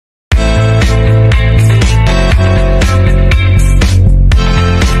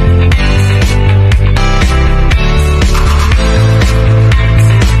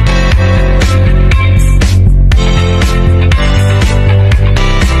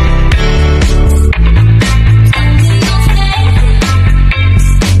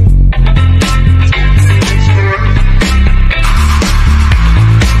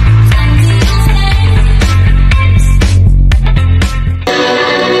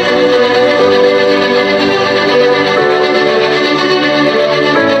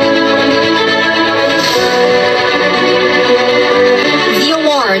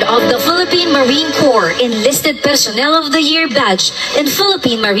Personnel of the Year badge and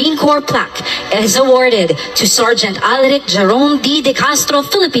Philippine Marine Corps plaque is awarded to Sergeant Alaric Jerome D. De Castro,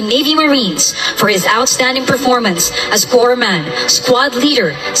 Philippine Navy Marines, for his outstanding performance as corpsman, squad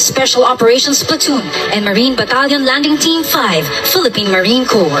leader, Special Operations Platoon, and Marine Battalion Landing Team 5, Philippine Marine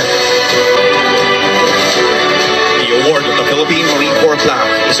Corps. The award of the Philippine Marine Corps plaque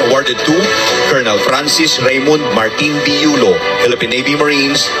is awarded to Colonel Francis Raymond Martin B. Yulo, Philippine Navy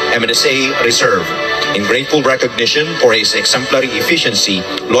Marines, MNSA Reserve, in grateful recognition for his exemplary efficiency,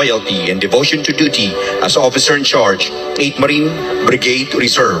 loyalty, and devotion to duty as officer in charge, 8th Marine Brigade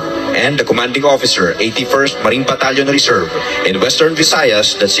Reserve, and the commanding officer, 81st Marine Battalion Reserve in Western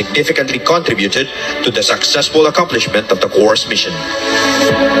Visayas, that significantly contributed to the successful accomplishment of the Corps' mission.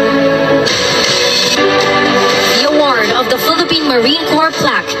 Of the Philippine Marine Corps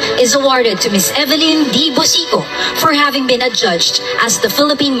plaque is awarded to Ms. Evelyn D. Bosico for having been adjudged as the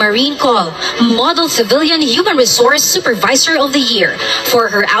Philippine Marine Corps Model Civilian Human Resource Supervisor of the Year for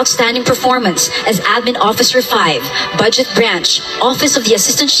her outstanding performance as Admin Officer 5, Budget Branch, Office of the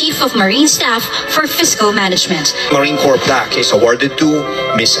Assistant Chief of Marine Staff for Fiscal Management. Marine Corps plaque is awarded to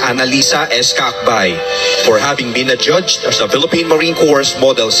Ms. Annalisa S. Kakbay for having been adjudged as the Philippine Marine Corps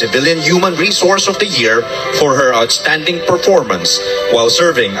Model Civilian Human Resource of the Year for her outstanding performance while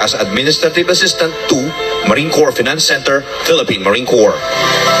serving as Administrative Assistant to Marine Corps Finance Center, Philippine Marine Corps.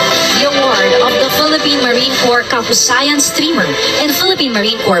 The award of the Philippine Marine Corps Kahusayan Streamer and Philippine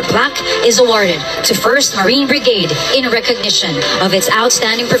Marine Corps plaque is awarded to 1st Marine Brigade in recognition of its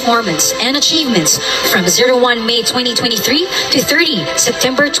outstanding performance and achievements from 01 May 2023 to 30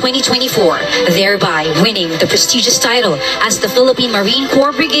 September 2024, thereby winning the prestigious title as the Philippine Marine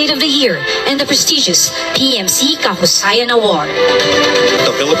Corps Brigade of the Year and the prestigious PMC Kahusayan Award.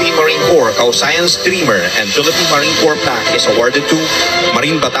 The Philippine Marine Corps Kahusayan Streamer and Philippine Marine Corps plaque is awarded to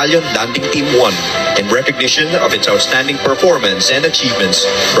Marine Battalion Landing Team 1 in recognition of its outstanding performance and achievements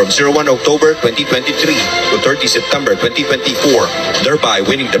from 01 October 2023 to 30 September 2024, thereby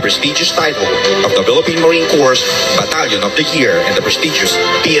winning the prestigious title of the Philippine Marine Corps Battalion of the Year and the prestigious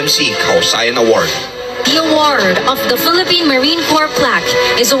PMC Kahusayan Award. The award of the Philippine Marine Corps plaque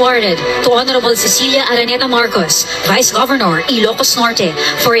is awarded to Honorable Cecilia Araneta Marcos, Vice Governor, Ilocos Norte,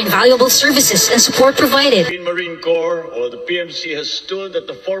 for invaluable services and support provided. The Marine Corps, or the PMC, has stood at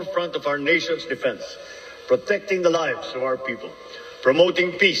the forefront of our nation's defense, protecting the lives of our people,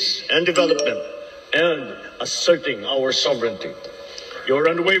 promoting peace and development, and asserting our sovereignty. Your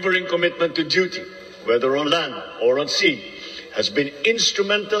unwavering commitment to duty, whether on land or on sea, has been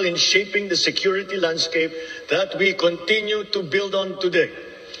instrumental in shaping the security landscape that we continue to build on today.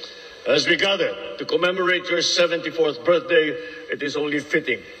 As we gather to commemorate your 74th birthday, it is only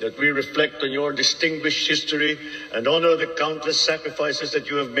fitting that we reflect on your distinguished history and honor the countless sacrifices that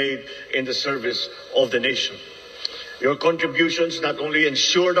you have made in the service of the nation. Your contributions not only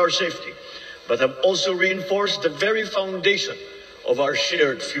ensured our safety, but have also reinforced the very foundation of our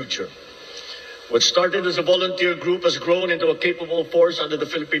shared future. What started as a volunteer group has grown into a capable force under the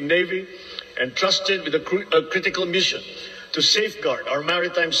Philippine Navy, entrusted with a critical mission to safeguard our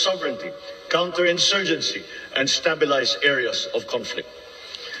maritime sovereignty, counter insurgency, and stabilize areas of conflict.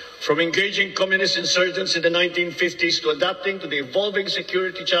 From engaging communist insurgents in the 1950s to adapting to the evolving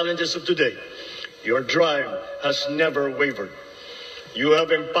security challenges of today, your drive has never wavered. You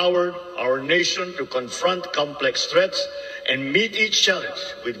have empowered our nation to confront complex threats and meet each challenge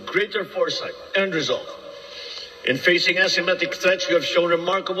with greater foresight and resolve. In facing asymmetric threats, you have shown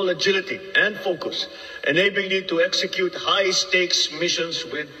remarkable agility and focus, enabling you to execute high-stakes missions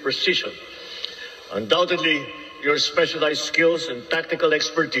with precision. Undoubtedly, your specialized skills and tactical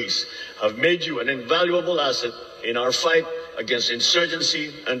expertise have made you an invaluable asset in our fight against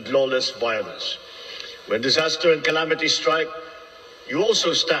insurgency and lawless violence. When disaster and calamity strike, you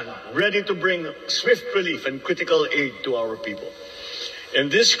also stand ready to bring swift relief and critical aid to our people. In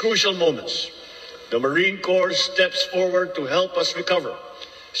these crucial moments, the Marine Corps steps forward to help us recover,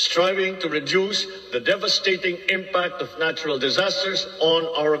 striving to reduce the devastating impact of natural disasters on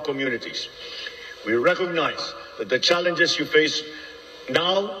our communities. We recognize that the challenges you face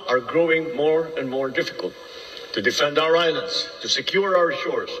now are growing more and more difficult. To defend our islands, to secure our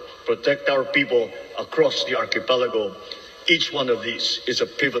shores, protect our people across the archipelago, each one of these is a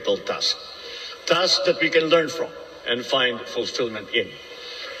pivotal task that we can learn from and find fulfillment in.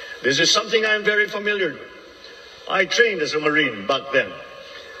 This is something I am very familiar with. I trained as a Marine back then.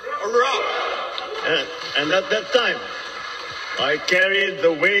 And at that time, I carried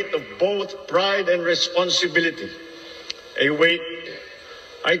the weight of both pride and responsibility. A weight.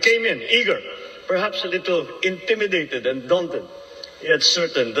 I came in eager, perhaps a little intimidated and daunted, yet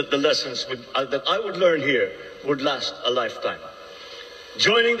certain that the lessons that I would learn here would last a lifetime.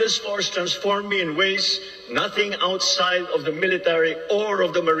 Joining this force transformed me in ways nothing outside of the military or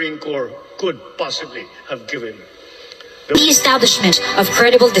of the Marine Corps could possibly have given. The establishment of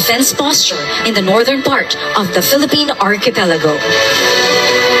credible defense posture in the northern part of the Philippine archipelago.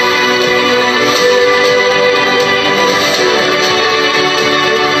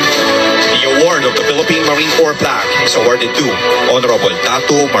 Of the Philippine Marine Corps plaque is awarded to Honorable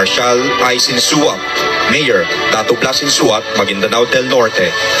Dato Marshal I. Sinsuat, Mayor Dato Blas Sinsuat, Maguindanao del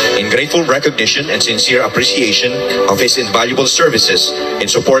Norte, in grateful recognition and sincere appreciation of his invaluable services in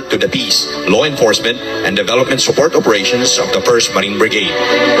support to the peace, law enforcement, and development support operations of the 1st Marine Brigade.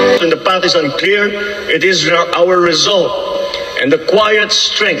 When the path is unclear, it is our resolve and the quiet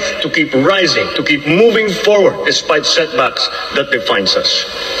strength to keep rising, to keep moving forward despite setbacks that defines us.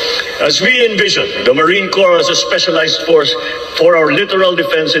 As we envision the Marine Corps as a specialized force for our littoral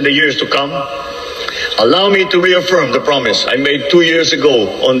defense in the years to come, allow me to reaffirm the promise I made 2 years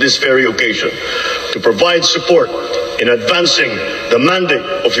ago on this very occasion to provide support in advancing the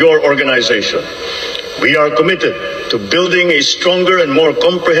mandate of your organization. We are committed to building a stronger and more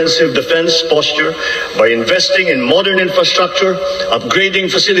comprehensive defense posture by investing in modern infrastructure,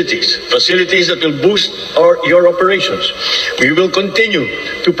 upgrading facilities that will boost your operations. We will continue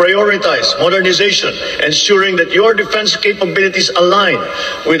to prioritize modernization, ensuring that your defense capabilities align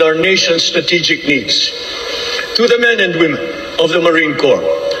with our nation's strategic needs. To the men and women of the Marine Corps,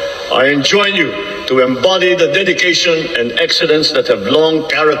 I enjoin you to embody the dedication and excellence that have long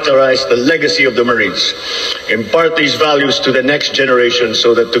characterized the legacy of the Marines. Impart these values to the next generation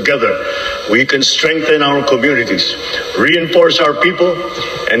so that together we can strengthen our communities, reinforce our people,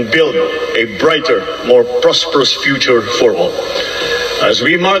 and build a brighter, more prosperous future for all. As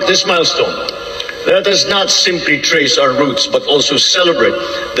we mark this milestone, let us not simply trace our roots, but also celebrate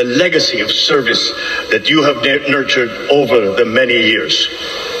the legacy of service that you have nurtured over the many years.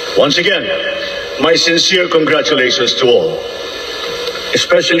 Once again, my sincere congratulations to all,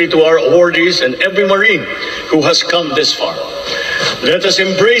 especially to our awardees and every Marine who has come this far. Let us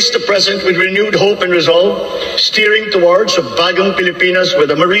embrace the present with renewed hope and resolve, steering towards a bagong Pilipinas where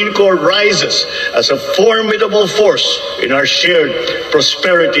the Marine Corps rises as a formidable force in our shared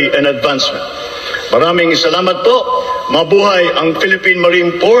prosperity and advancement. Maraming salamat po. Mabuhay ang Philippine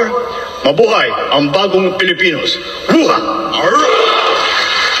Marine Corps. Mabuhay ang bagong Pilipinos. Ruha!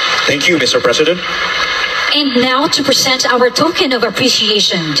 Thank you, Mr. President. And now to present our token of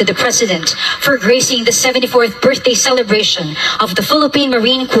appreciation to the President for gracing the 74th birthday celebration of the Philippine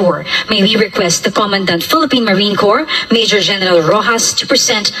Marine Corps, may we request the Commandant Philippine Marine Corps, Major General Rojas, to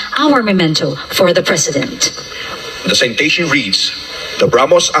present our memento for the President. The citation reads, the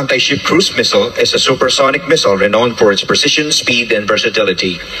BrahMos anti-ship cruise missile is a supersonic missile renowned for its precision, speed, and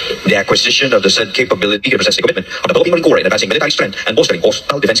versatility. The acquisition of the said capability represents the commitment of the Philippine Marine Corps in advancing military strength and bolstering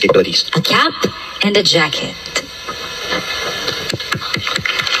coastal defense capabilities. A cap and a jacket.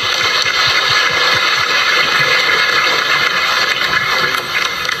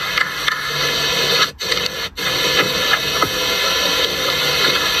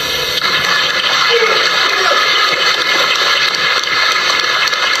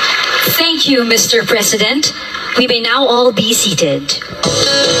 Thank you, Mr. President. We may now all be seated.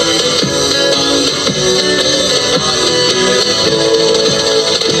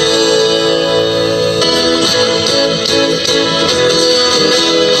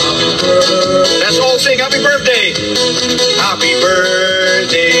 Let's all sing happy birthday. Happy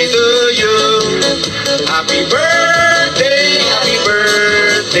birthday to you. Happy birthday, happy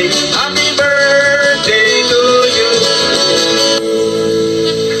birthday, happy birthday to you.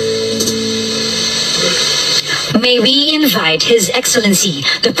 May we invite His Excellency,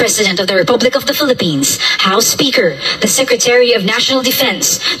 the President of the Republic of the Philippines, House Speaker, the Secretary of National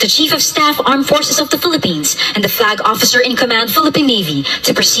Defense, the Chief of Staff, Armed Forces of the Philippines, and the Flag Officer in Command, Philippine Navy,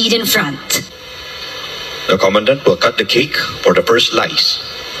 to proceed in front. The Commandant will cut the cake for the first slice.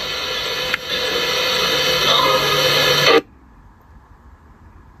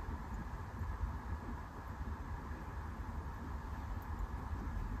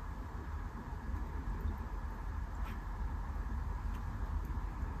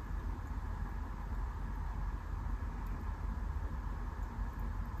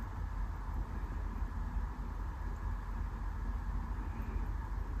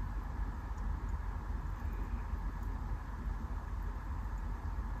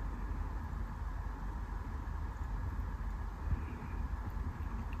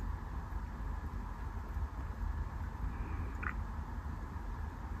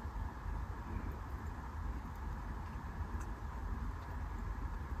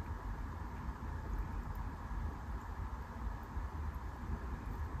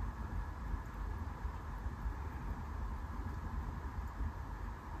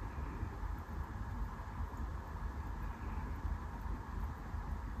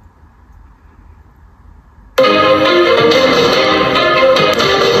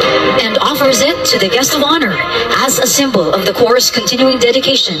 offers it to the guest of honor as a symbol of the Corps' continuing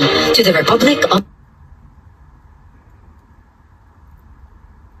dedication to the Republic of...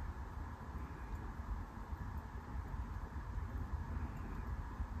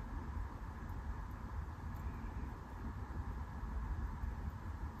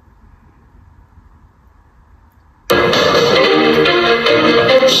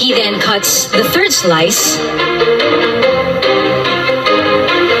 He then cuts the third slice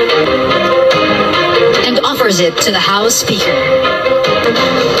and offers it to the House Speaker.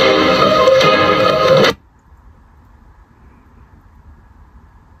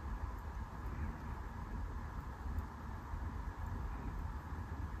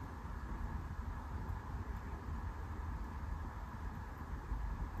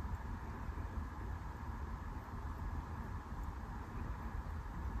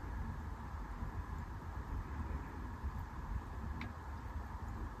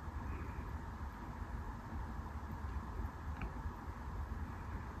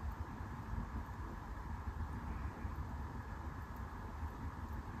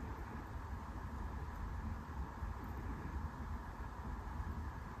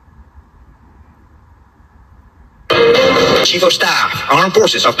 Chief of Staff, Armed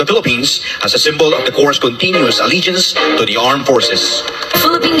Forces of the Philippines, as a symbol of the Corps' continuous allegiance to the armed forces.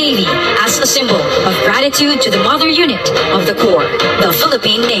 Philippine Navy as a symbol of gratitude to the mother unit of the Corps, the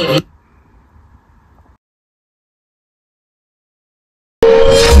Philippine Navy.